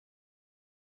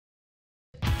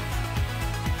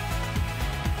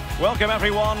Welcome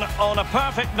everyone on a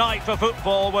perfect night for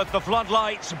football with the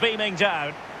floodlights beaming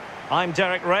down. I'm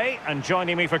Derek Ray and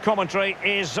joining me for commentary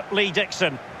is Lee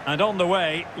Dixon. And on the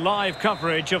way, live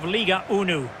coverage of Liga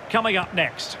I coming up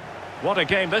next. What a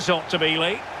game this ought to be,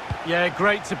 Lee. Yeah,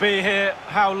 great to be here.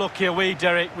 How lucky are we,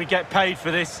 Derek? We get paid for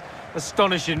this.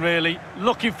 Astonishing, really.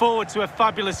 Looking forward to a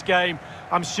fabulous game.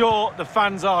 I'm sure the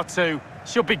fans are too.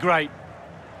 Should be great.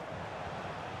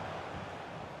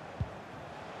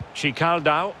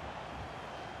 Chicaldao.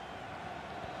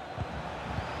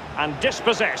 And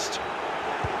dispossessed.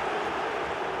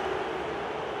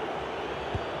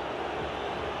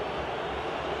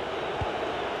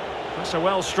 That's a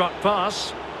well-struck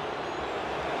pass.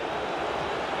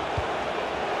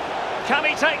 Can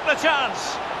he take the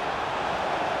chance?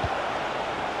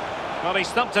 Well, he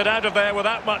stumped it out of there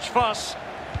without much fuss.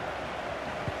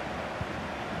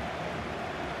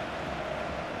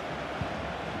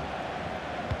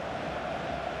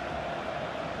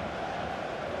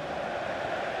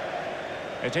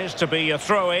 It is to be a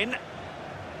throw-in.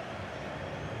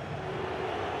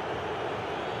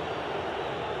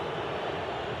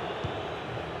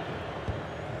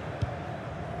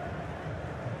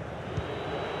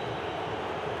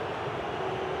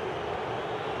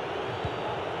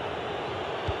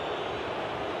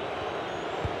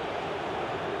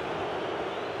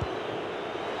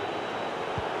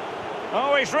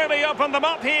 Oh, he's really opened them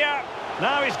up here.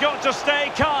 Now he's got to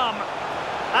stay calm.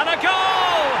 And a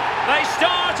goal! They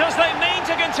start as they mean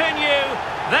to continue.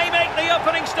 They make the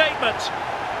opening statement.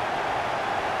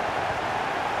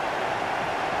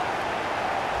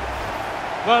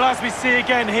 Well, as we see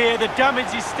again here, the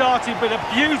damage is started with a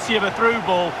beauty of a through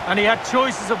ball, and he had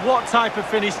choices of what type of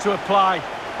finish to apply.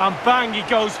 And bang, he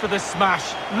goes for the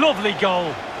smash. Lovely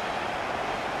goal.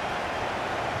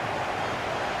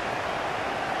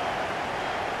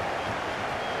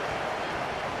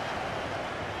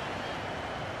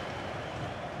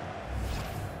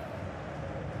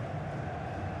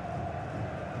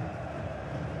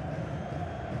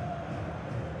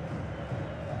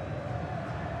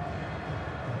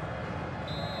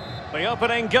 The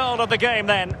opening goal of the game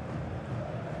then.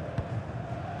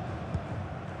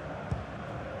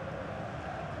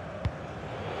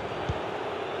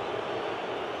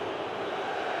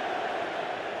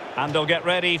 And they'll get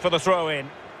ready for the throw-in.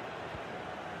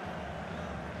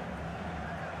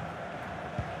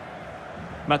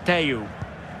 Mateu.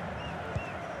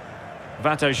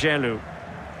 Vatagelu.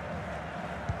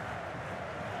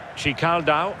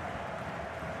 Chicaldao.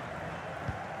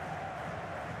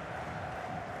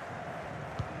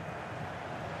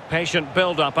 Patient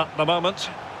build-up at the moment.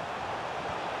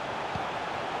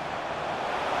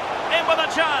 In with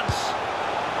a chance.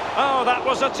 Oh, that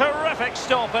was a terrific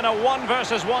stop in a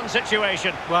 1-versus-1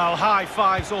 situation. Well, high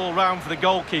fives all round for the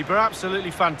goalkeeper.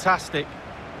 Absolutely fantastic.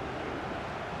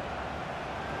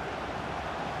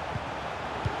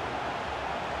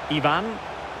 Ivan.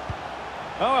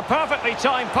 Oh, a perfectly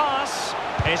timed pass.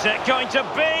 Is it going to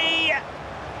be?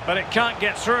 But it can't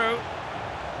get through.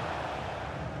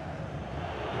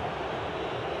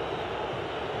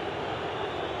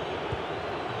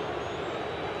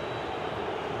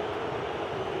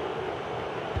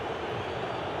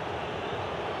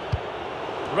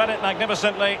 Read it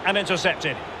magnificently and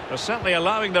intercepted. They're certainly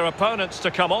allowing their opponents to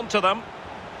come onto them.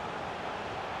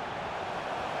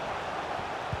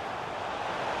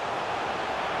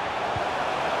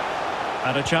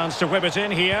 And a chance to whip it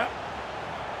in here.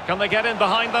 Can they get in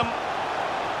behind them?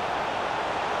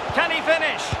 Can he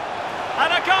finish?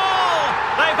 And a goal!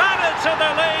 They've added to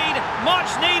their lead. Much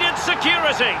needed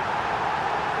security.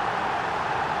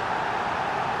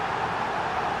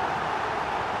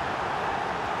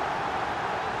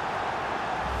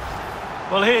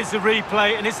 Well, here's the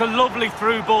replay, and it's a lovely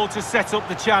through ball to set up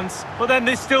the chance. But then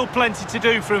there's still plenty to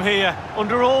do from here.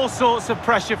 Under all sorts of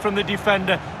pressure from the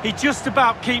defender, he just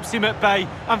about keeps him at bay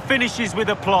and finishes with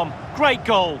aplomb. Great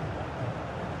goal.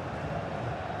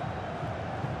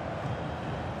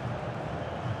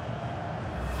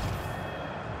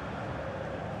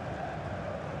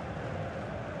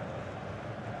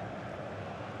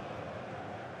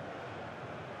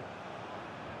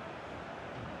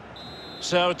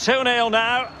 So 2-0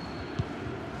 now.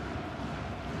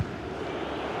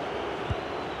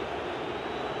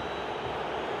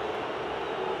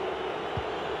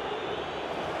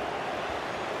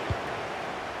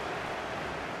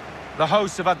 The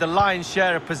hosts have had the lion's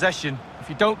share of possession. If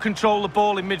you don't control the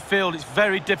ball in midfield, it's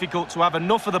very difficult to have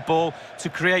enough of the ball to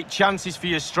create chances for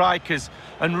your strikers,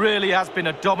 and really has been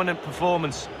a dominant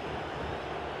performance.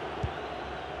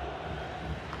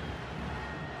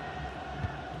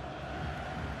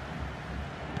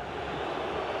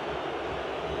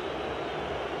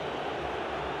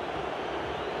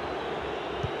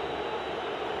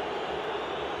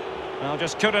 Well,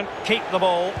 just couldn't keep the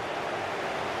ball.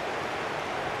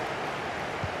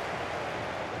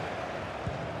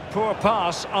 Poor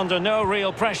pass under no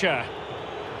real pressure.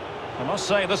 I must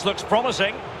say this looks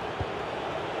promising.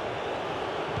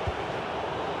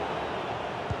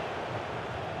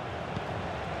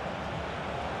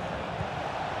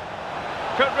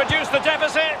 Could reduce the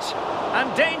deficit,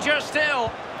 and danger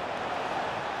still.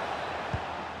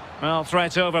 Well,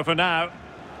 threat over for now.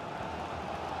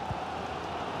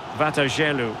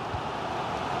 Vatagelu.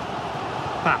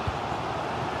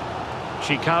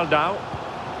 Chicaldao.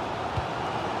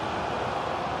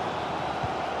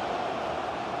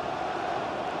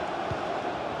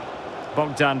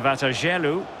 Bogdan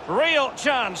Vatagelu. Real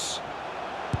chance.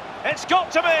 It's got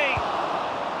to be.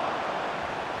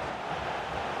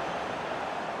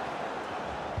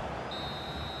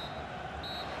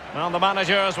 Well, the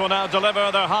managers will now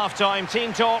deliver their half-time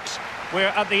team talks. We're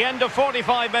at the end of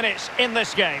 45 minutes in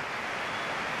this game.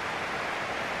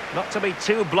 Not to be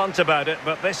too blunt about it,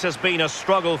 but this has been a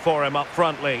struggle for him up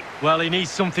front, Lee. Well, he needs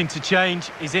something to change.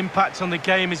 His impact on the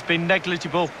game has been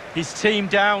negligible. His team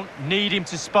down, need him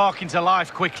to spark into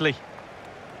life quickly.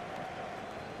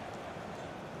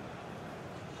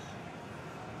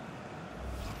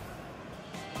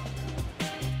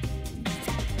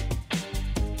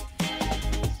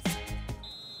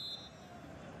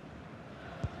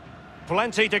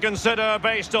 Plenty to consider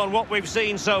based on what we've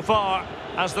seen so far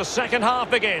as the second half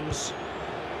begins.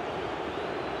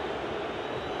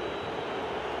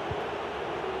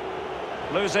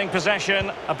 Losing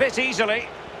possession a bit easily.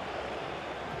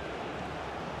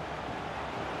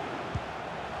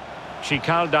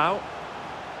 Chicaldao.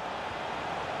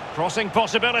 Crossing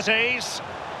possibilities.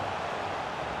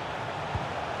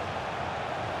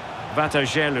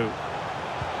 Vatagelu.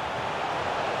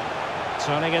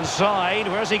 Turning inside,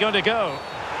 where's he going to go?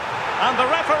 And the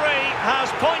referee has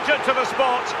pointed to the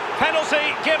spot.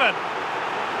 Penalty given.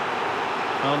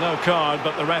 Well, no card,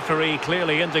 but the referee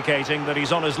clearly indicating that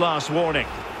he's on his last warning.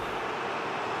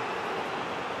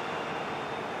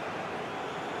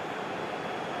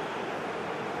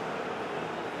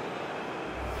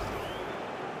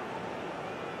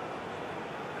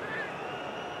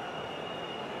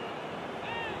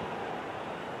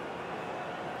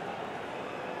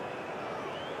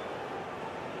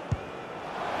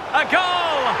 A goal!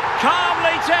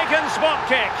 Calmly taken spot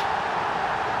kick.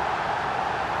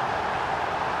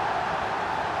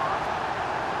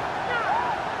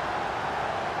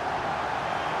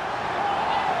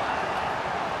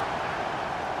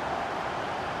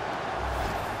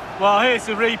 Well, here's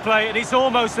the replay, and it's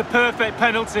almost a perfect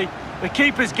penalty. The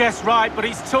keeper's guessed right, but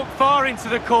it's tucked far into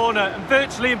the corner and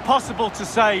virtually impossible to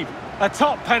save. A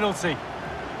top penalty.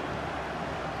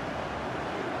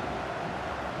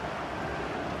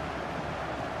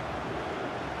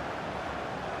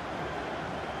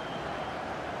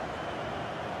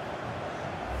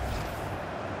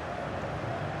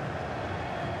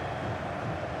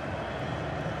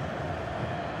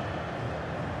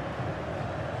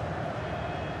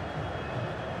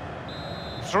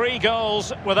 Three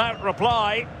goals without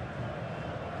reply.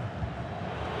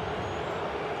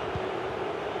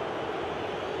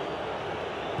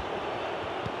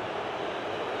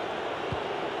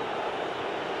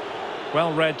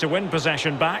 Well read to win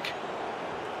possession back.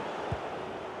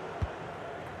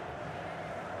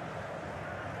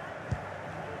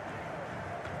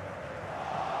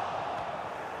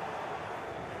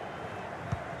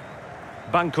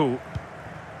 Bancu.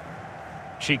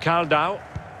 Chicaldao.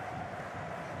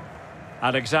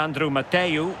 Alexandru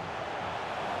Mateu.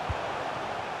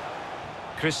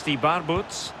 Cristi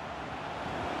Barbuts.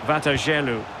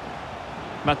 Vatagelu.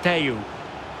 Mateu.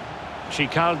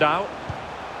 Chicaldao.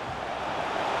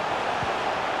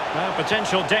 Well,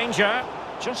 potential danger.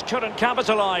 Just couldn't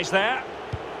capitalise there.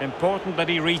 Important that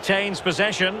he retains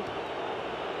possession.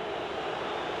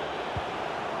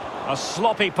 A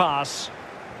sloppy pass.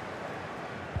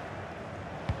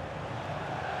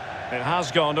 It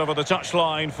has gone over the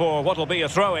touchline for what will be a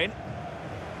throw-in.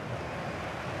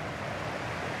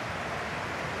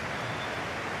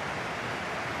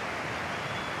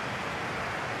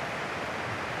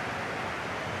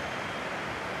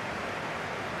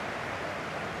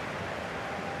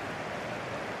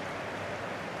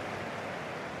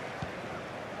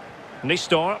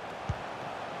 Nistor.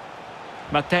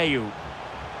 Mateu.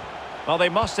 Well, they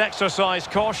must exercise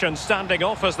caution standing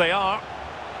off as they are.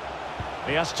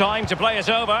 He has time to play it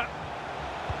over.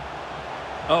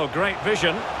 Oh, great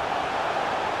vision.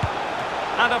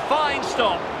 And a fine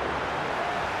stop.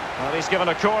 Well, he's given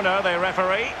a corner, the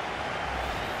referee.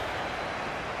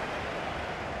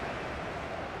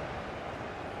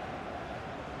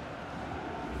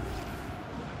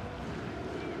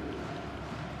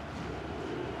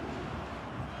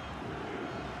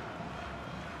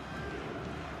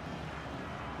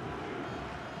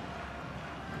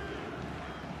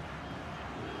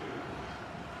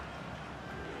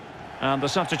 And the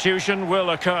substitution will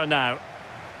occur now.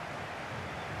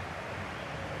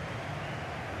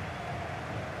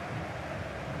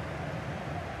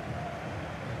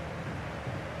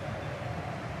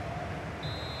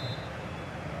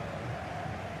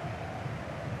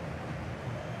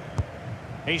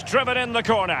 He's driven in the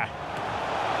corner.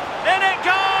 In it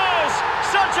goes!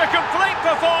 Such a complete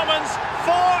performance.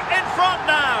 4 in front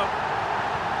now.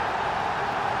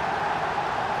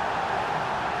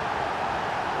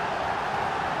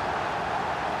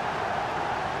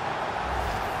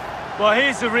 Well,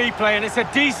 here's the replay, and it's a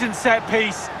decent set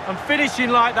piece. And finishing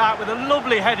like that with a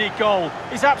lovely headed goal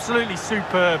is absolutely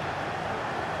superb.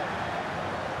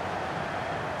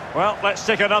 Well, let's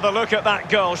take another look at that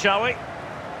goal, shall we?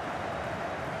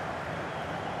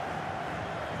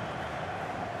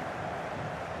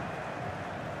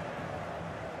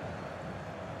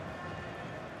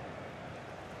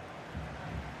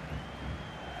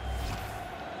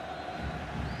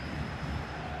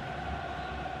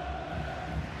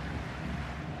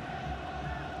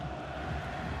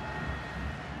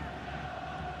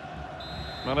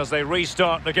 Well, as they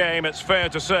restart the game, it's fair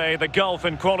to say the gulf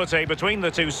in quality between the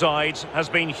two sides has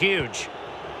been huge.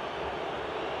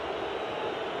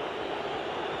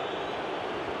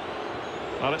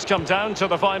 Well, it's come down to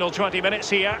the final 20 minutes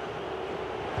here.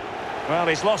 Well,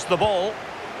 he's lost the ball.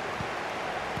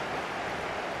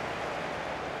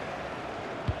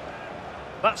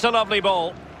 That's a lovely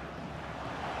ball.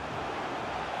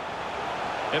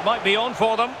 It might be on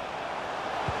for them.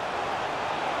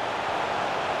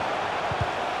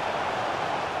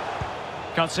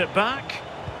 Cuts it back.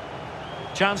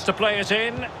 Chance to play it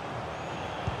in.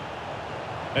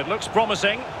 It looks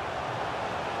promising.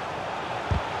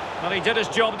 Well, he did his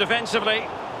job defensively.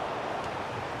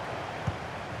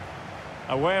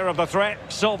 Aware of the threat,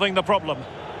 solving the problem.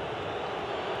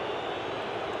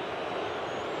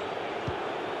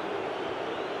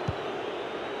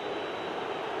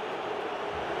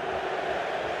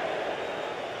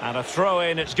 And a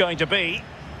throw-in it's going to be.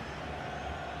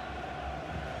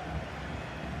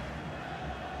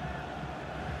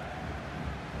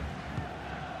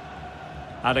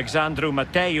 Alexandru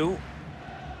Mateu.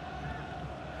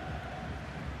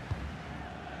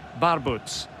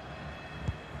 Barbuts.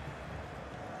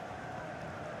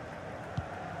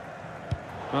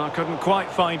 Well, couldn't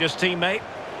quite find his teammate.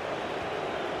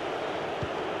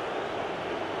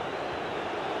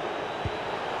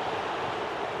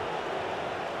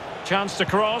 Chance to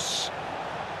cross.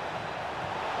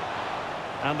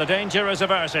 And the danger is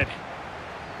averted.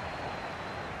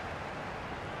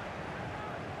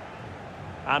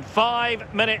 And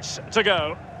 5 minutes to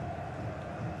go.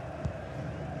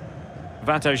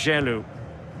 Vatajelu.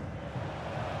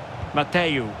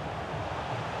 Mateu.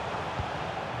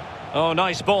 Oh,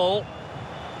 nice ball.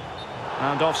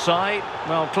 And offside.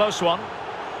 Well, close one.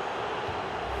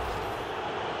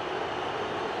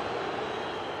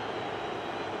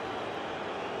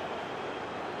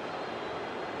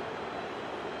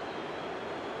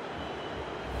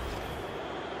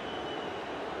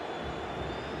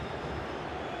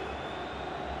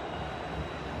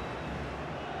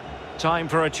 Time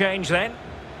for a change then.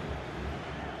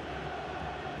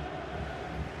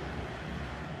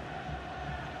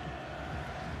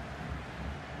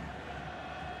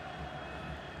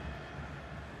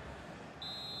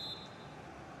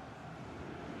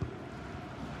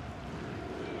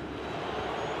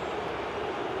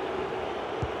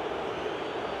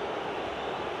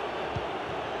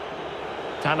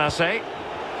 Tanase.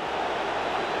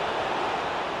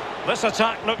 This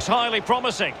attack looks highly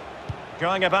promising.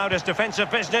 Going about his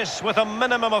defensive business with a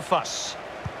minimum of fuss.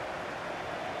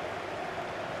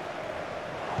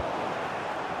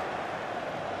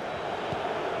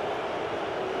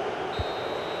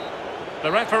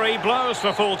 The referee blows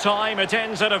for full time. It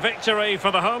ends at a victory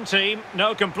for the home team.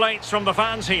 No complaints from the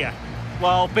fans here.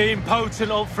 Well, being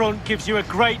potent up front gives you a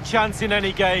great chance in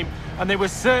any game, and they were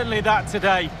certainly that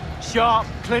today. Sharp,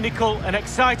 clinical and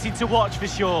exciting to watch for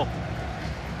sure.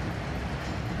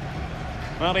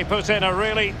 Well, he put in a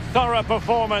really thorough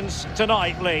performance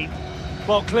tonight, Lee.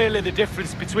 Well, clearly the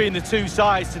difference between the two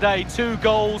sides today. 2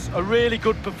 goals, a really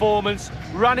good performance,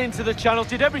 ran into the channel,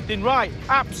 did everything right.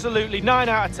 Absolutely, 9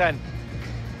 out of 10.